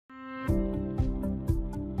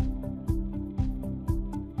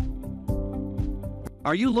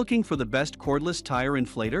Are you looking for the best cordless tire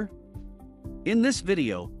inflator? In this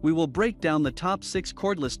video, we will break down the top 6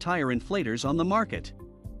 cordless tire inflators on the market.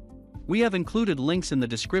 We have included links in the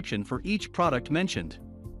description for each product mentioned.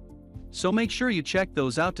 So make sure you check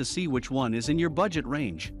those out to see which one is in your budget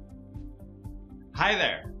range. Hi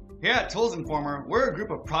there! Here at Tools Informer, we're a group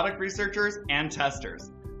of product researchers and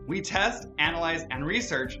testers. We test, analyze, and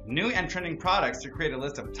research new and trending products to create a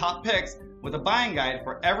list of top picks with a buying guide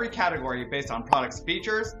for every category based on product's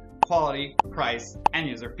features, quality, price, and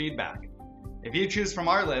user feedback. If you choose from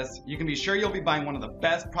our list, you can be sure you'll be buying one of the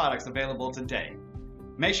best products available today.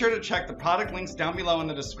 Make sure to check the product links down below in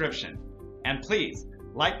the description. And please,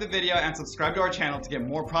 like the video and subscribe to our channel to get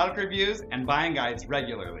more product reviews and buying guides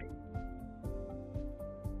regularly.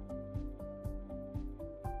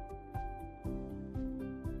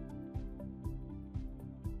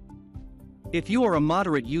 If you are a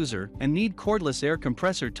moderate user and need cordless air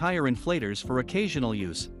compressor tire inflators for occasional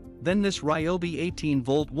use, then this Ryobi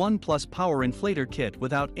 18-volt 1+ power inflator kit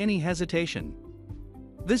without any hesitation.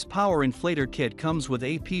 This power inflator kit comes with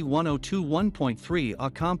AP102 1.3, a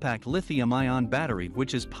compact lithium-ion battery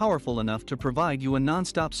which is powerful enough to provide you a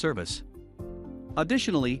non-stop service.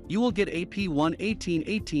 Additionally, you will get AP1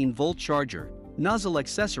 18-volt charger, nozzle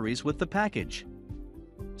accessories with the package.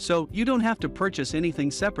 So, you don't have to purchase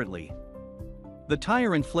anything separately. The tire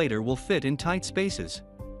inflator will fit in tight spaces.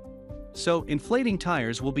 So, inflating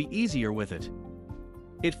tires will be easier with it.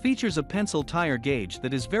 It features a pencil tire gauge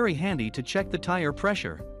that is very handy to check the tire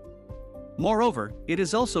pressure. Moreover, it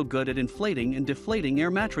is also good at inflating and deflating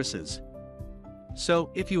air mattresses.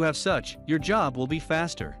 So, if you have such, your job will be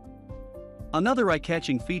faster. Another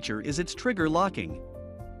eye-catching feature is its trigger locking.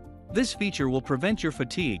 This feature will prevent your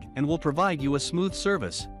fatigue and will provide you a smooth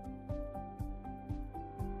service.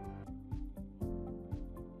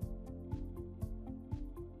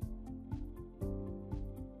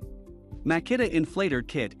 Makita Inflator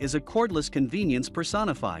Kit is a cordless convenience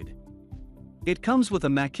personified. It comes with a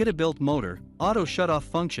Makita-built motor, auto shut-off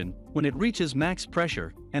function when it reaches max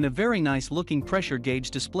pressure, and a very nice-looking pressure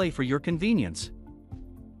gauge display for your convenience.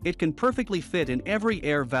 It can perfectly fit in every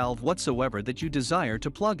air valve whatsoever that you desire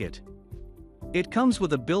to plug it. It comes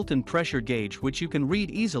with a built-in pressure gauge which you can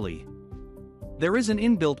read easily. There is an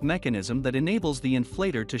inbuilt mechanism that enables the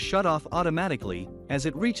inflator to shut off automatically as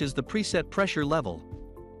it reaches the preset pressure level.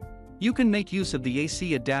 You can make use of the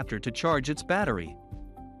AC adapter to charge its battery.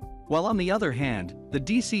 While on the other hand, the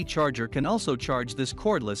DC charger can also charge this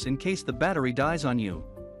cordless in case the battery dies on you.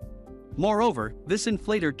 Moreover, this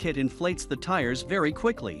inflator kit inflates the tires very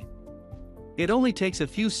quickly. It only takes a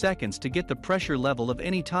few seconds to get the pressure level of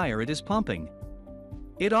any tire it is pumping.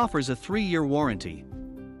 It offers a 3-year warranty.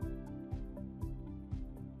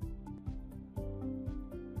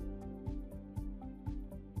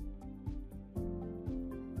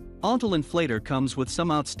 Ontel Inflator comes with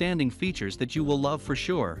some outstanding features that you will love for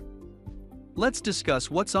sure. Let's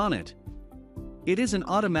discuss what's on it. It is an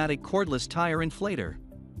automatic cordless tire inflator.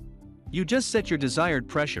 You just set your desired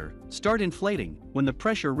pressure, start inflating. When the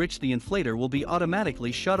pressure reaches the inflator will be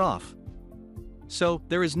automatically shut off. So,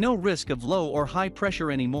 there is no risk of low or high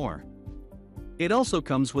pressure anymore. It also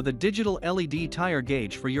comes with a digital LED tire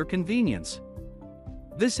gauge for your convenience.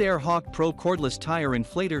 This AirHawk Pro cordless tire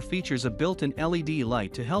inflator features a built-in LED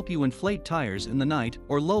light to help you inflate tires in the night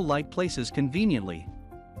or low-light places conveniently.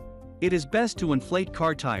 It is best to inflate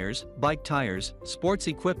car tires, bike tires, sports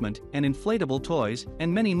equipment, and inflatable toys,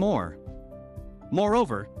 and many more.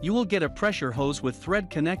 Moreover, you will get a pressure hose with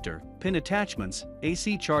thread connector, pin attachments,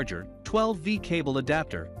 AC charger, 12V cable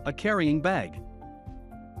adapter, a carrying bag.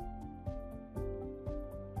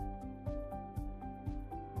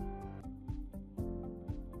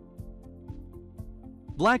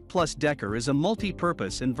 Black+Decker is a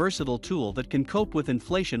multi-purpose and versatile tool that can cope with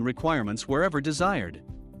inflation requirements wherever desired.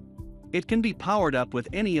 It can be powered up with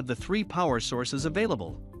any of the 3 power sources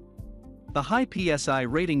available. The high PSI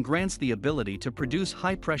rating grants the ability to produce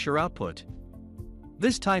high-pressure output.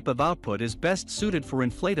 This type of output is best suited for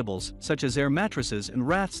inflatables such as air mattresses and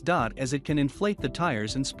rafts. As it can inflate the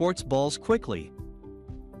tires and sports balls quickly.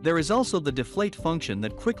 There is also the deflate function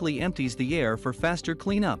that quickly empties the air for faster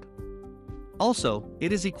cleanup. Also,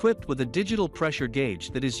 it is equipped with a digital pressure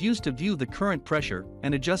gauge that is used to view the current pressure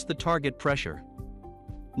and adjust the target pressure.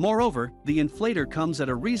 Moreover, the inflator comes at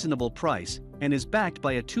a reasonable price and is backed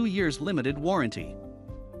by a 2 years limited warranty.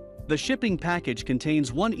 The shipping package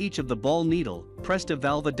contains one each of the ball needle, Presta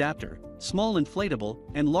valve adapter, small inflatable,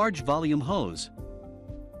 and large volume hose.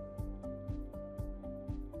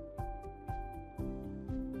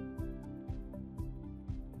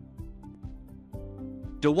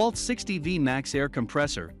 DeWalt 60V Max Air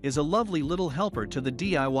Compressor is a lovely little helper to the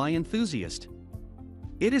DIY enthusiast.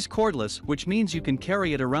 It is cordless, which means you can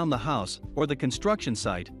carry it around the house, or the construction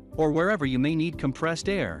site, or wherever you may need compressed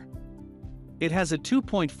air. It has a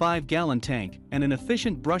 2.5-gallon tank and an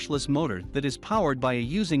efficient brushless motor that is powered by a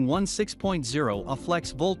using 6.0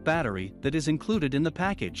 flex volt battery that is included in the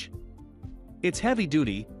package. Its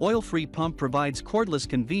heavy-duty, oil-free pump provides cordless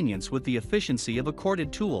convenience with the efficiency of a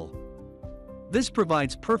corded tool. This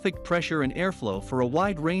provides perfect pressure and airflow for a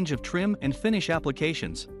wide range of trim and finish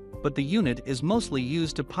applications, but the unit is mostly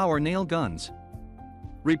used to power nail guns.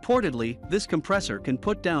 Reportedly, this compressor can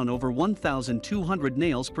put down over 1,200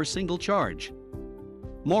 nails per single charge.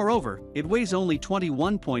 Moreover, it weighs only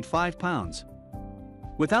 21.5 pounds.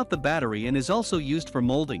 Without the battery, and is also used for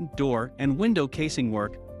molding, door, and window casing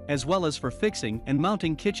work, as well as for fixing and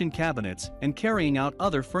mounting kitchen cabinets and carrying out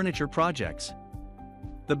other furniture projects.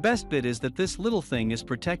 The best bit is that this little thing is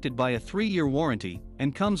protected by a 3-year warranty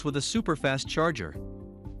and comes with a super fast charger.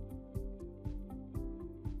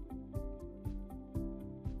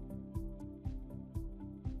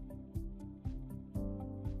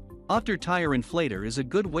 Ontel Tire Inflator is a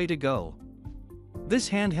good way to go. This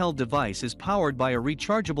handheld device is powered by a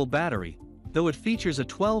rechargeable battery, though it features a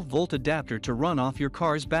 12-volt adapter to run off your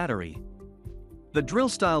car's battery. The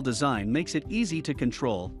drill-style design makes it easy to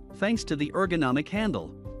control, thanks to the ergonomic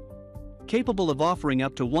handle. Capable of offering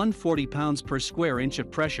up to 140 pounds per square inch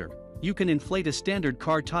of pressure, you can inflate a standard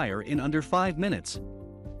car tire in under 5 minutes.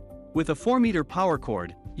 With a 4-meter power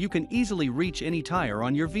cord, you can easily reach any tire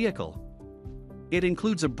on your vehicle. It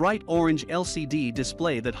includes a bright orange LCD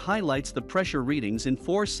display that highlights the pressure readings in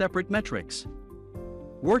 4 separate metrics.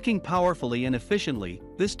 Working powerfully and efficiently,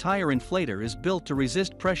 this tire inflator is built to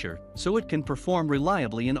resist pressure, so it can perform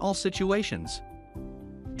reliably in all situations.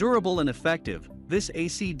 Durable and effective, this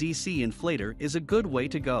AC/DC inflator is a good way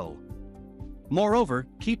to go. Moreover,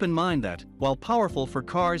 keep in mind that, while powerful for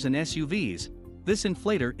cars and SUVs, this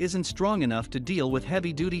inflator isn't strong enough to deal with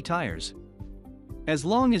heavy-duty tires. As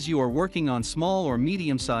long as you are working on small or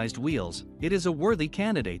medium-sized wheels, it is a worthy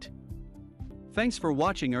candidate. Thanks for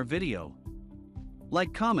watching our video.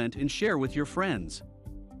 Like, comment, and share with your friends.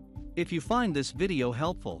 If you find this video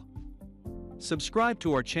helpful, subscribe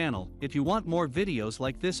to our channel if you want more videos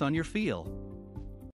like this on your feel.